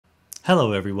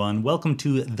Hello everyone, welcome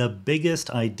to The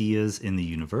Biggest Ideas in the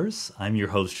Universe. I'm your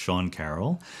host Sean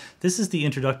Carroll. This is the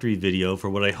introductory video for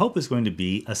what I hope is going to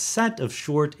be a set of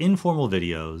short informal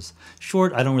videos,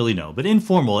 short I don't really know, but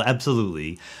informal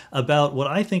absolutely, about what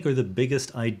I think are the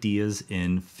biggest ideas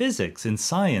in physics, in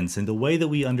science, in the way that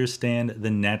we understand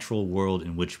the natural world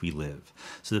in which we live.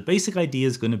 So the basic idea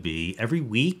is going to be every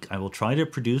week I will try to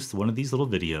produce one of these little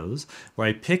videos where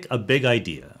I pick a big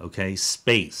idea, okay,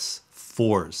 space,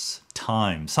 force,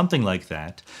 time, something like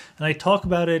that. And I talk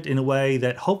about it in a way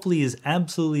that hopefully is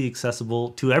absolutely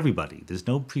accessible to everybody. There's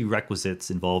no prerequisites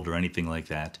involved or anything like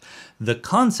that. The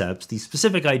concepts, the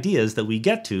specific ideas that we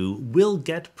get to will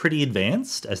get pretty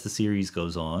advanced as the series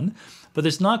goes on, but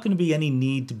there's not going to be any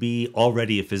need to be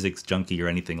already a physics junkie or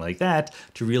anything like that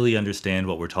to really understand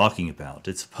what we're talking about.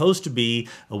 It's supposed to be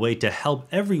a way to help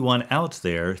everyone out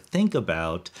there think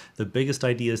about the biggest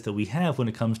ideas that we have when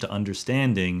it comes to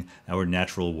understanding our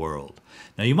natural world.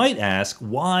 Now you might ask,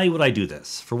 why would I do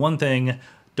this? For one thing,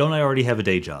 don't I already have a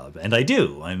day job? And I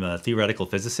do. I'm a theoretical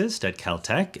physicist at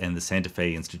Caltech and the Santa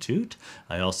Fe Institute.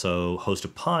 I also host a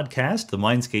podcast, the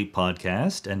Mindscape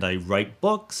podcast, and I write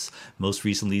books, most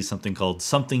recently something called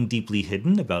Something Deeply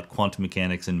Hidden about quantum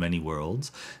mechanics in many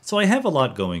worlds. So I have a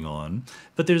lot going on,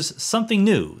 but there's something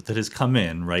new that has come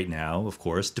in right now, of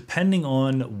course. Depending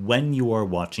on when you are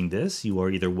watching this, you are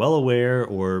either well aware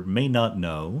or may not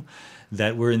know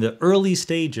that we're in the early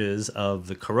stages of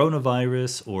the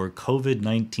coronavirus or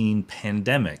COVID-19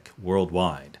 pandemic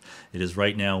worldwide. It is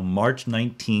right now March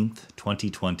 19th,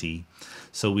 2020.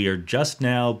 So we are just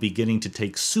now beginning to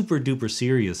take super duper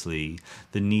seriously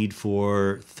the need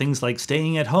for things like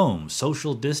staying at home,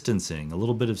 social distancing, a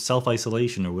little bit of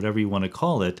self-isolation or whatever you want to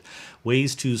call it,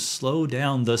 ways to slow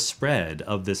down the spread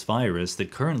of this virus that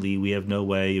currently we have no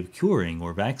way of curing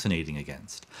or vaccinating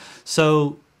against.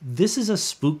 So this is a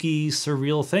spooky,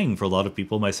 surreal thing for a lot of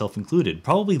people, myself included.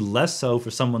 Probably less so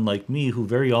for someone like me who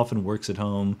very often works at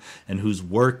home and whose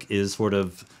work is sort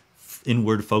of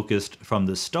inward focused from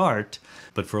the start.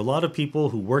 But for a lot of people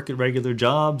who work at regular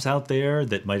jobs out there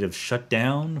that might have shut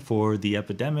down for the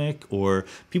epidemic, or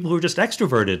people who are just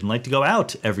extroverted and like to go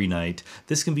out every night,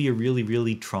 this can be a really,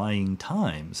 really trying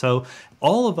time. So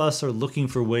all of us are looking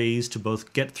for ways to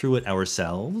both get through it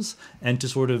ourselves and to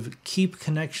sort of keep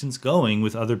connections going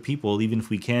with other people, even if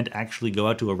we can't actually go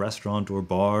out to a restaurant or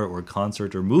bar or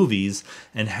concert or movies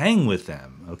and hang with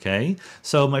them, okay?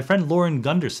 So my friend Lauren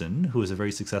Gunderson, who is a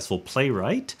very successful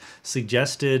playwright,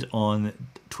 suggested on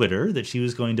Twitter that she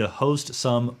was going to host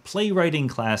some playwriting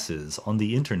classes on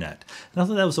the internet. And I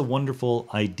thought that was a wonderful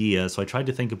idea, so I tried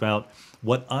to think about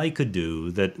what I could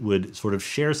do that would sort of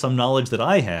share some knowledge that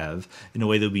I have in a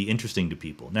way that would be interesting to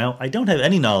people. Now, I don't have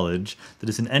any knowledge that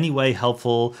is in any way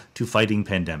helpful to fighting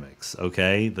pandemics,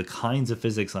 okay? The kinds of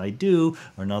physics I do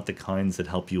are not the kinds that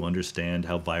help you understand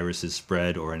how viruses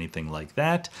spread or anything like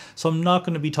that, so I'm not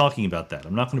going to be talking about that.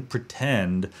 I'm not going to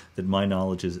pretend that my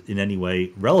knowledge is in any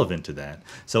way relevant to that.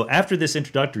 So after this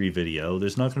introductory video,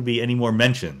 there's not going to be any more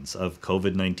mentions of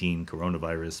COVID-19,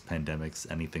 coronavirus, pandemics,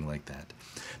 anything like that.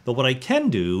 But what I can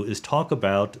do is talk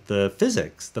about the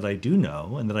physics that I do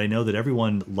know and that I know that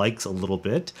everyone likes a little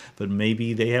bit, but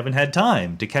maybe they haven't had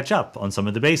time to catch up on some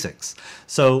of the basics.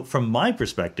 So from my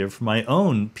perspective, for my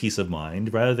own peace of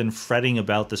mind, rather than fretting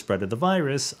about the spread of the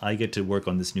virus, I get to work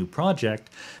on this new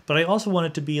project, but I also want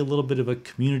it to be a little bit of a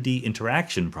community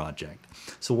interaction project.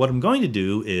 So what I'm going to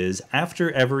do is,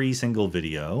 after every single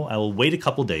video, I will wait a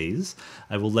couple days.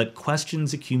 I will let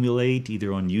questions accumulate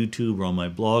either on YouTube or on my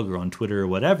blog or on Twitter or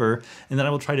whatever, and then I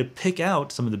will try to pick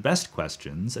out some of the best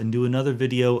questions and do another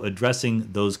video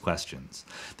addressing those questions.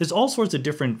 There's all sorts of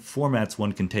different formats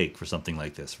one can take for something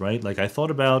like this, right? Like I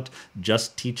thought about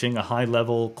just teaching a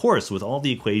high-level course with all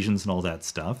the equations and all that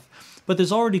stuff. But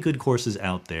there's already good courses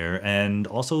out there, and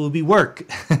also it would be work.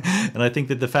 And I think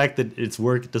that the fact that it's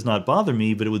work does not bother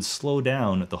me, but it would slow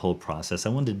down the whole process. I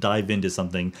wanted to dive into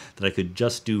something that I could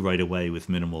just do right away with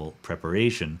minimal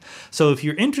preparation. So if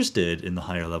you're interested in the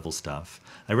higher level stuff,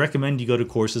 I recommend you go to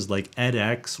courses like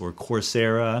edX or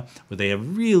Coursera, where they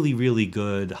have really, really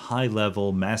good,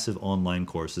 high-level, massive online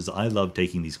courses. I love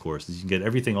taking these courses. You can get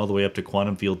everything all the way up to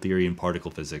quantum field theory and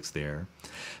particle physics there.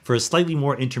 For a slightly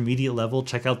more intermediate level,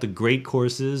 check out the Great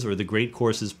Courses or the Great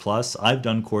Courses Plus. I've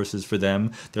done courses for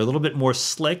them. They're a little bit more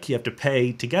slick. You have to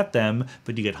pay to get them,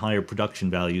 but you get higher production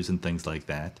values and things like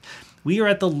that. We are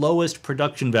at the lowest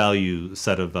production value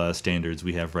set of standards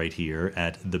we have right here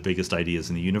at The Biggest Ideas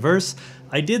in the Universe.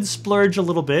 I did splurge a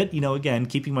little bit, you know, again,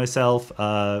 keeping myself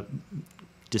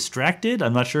distracted,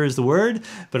 I'm not sure is the word,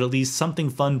 but at least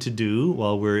something fun to do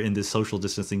while we're in this social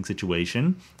distancing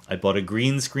situation. I bought a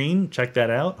green screen, check that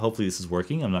out. Hopefully this is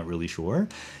working, I'm not really sure.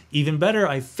 Even better,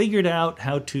 I figured out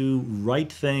how to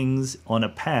write things on a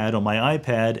pad, on my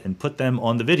iPad, and put them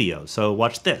on the video. So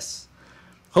watch this.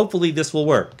 Hopefully this will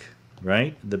work,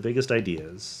 right? The biggest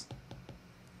ideas.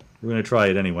 We're gonna try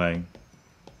it anyway.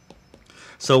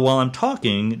 So while I'm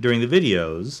talking during the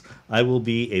videos, I will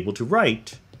be able to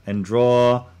write and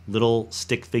draw little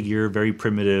stick figure, very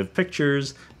primitive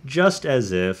pictures, just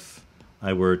as if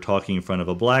I were talking in front of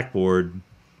a blackboard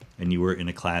and you were in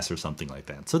a class or something like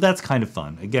that. So that's kind of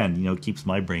fun. Again, you know, it keeps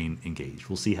my brain engaged.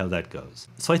 We'll see how that goes.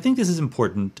 So I think this is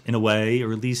important in a way,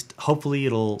 or at least hopefully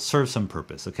it'll serve some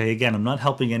purpose, okay? Again, I'm not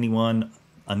helping anyone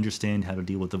understand how to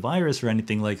deal with the virus or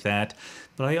anything like that,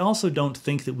 but I also don't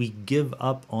think that we give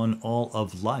up on all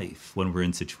of life when we're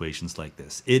in situations like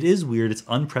this. It is weird, it's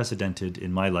unprecedented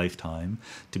in my lifetime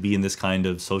to be in this kind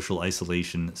of social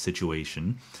isolation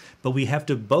situation, but we have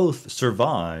to both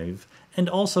survive and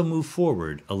also move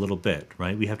forward a little bit,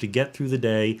 right? We have to get through the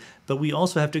day, but we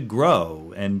also have to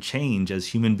grow and change as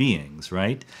human beings,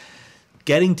 right?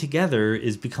 Getting together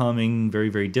is becoming very,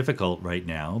 very difficult right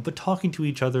now, but talking to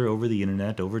each other over the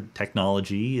internet, over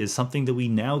technology, is something that we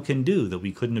now can do that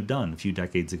we couldn't have done a few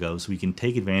decades ago, so we can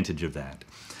take advantage of that.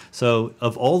 So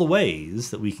of all the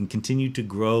ways that we can continue to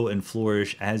grow and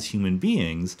flourish as human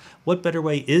beings, what better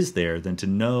way is there than to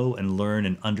know and learn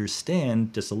and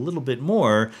understand just a little bit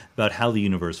more about how the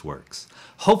universe works?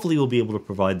 Hopefully we'll be able to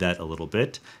provide that a little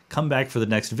bit. Come back for the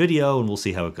next video and we'll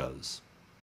see how it goes.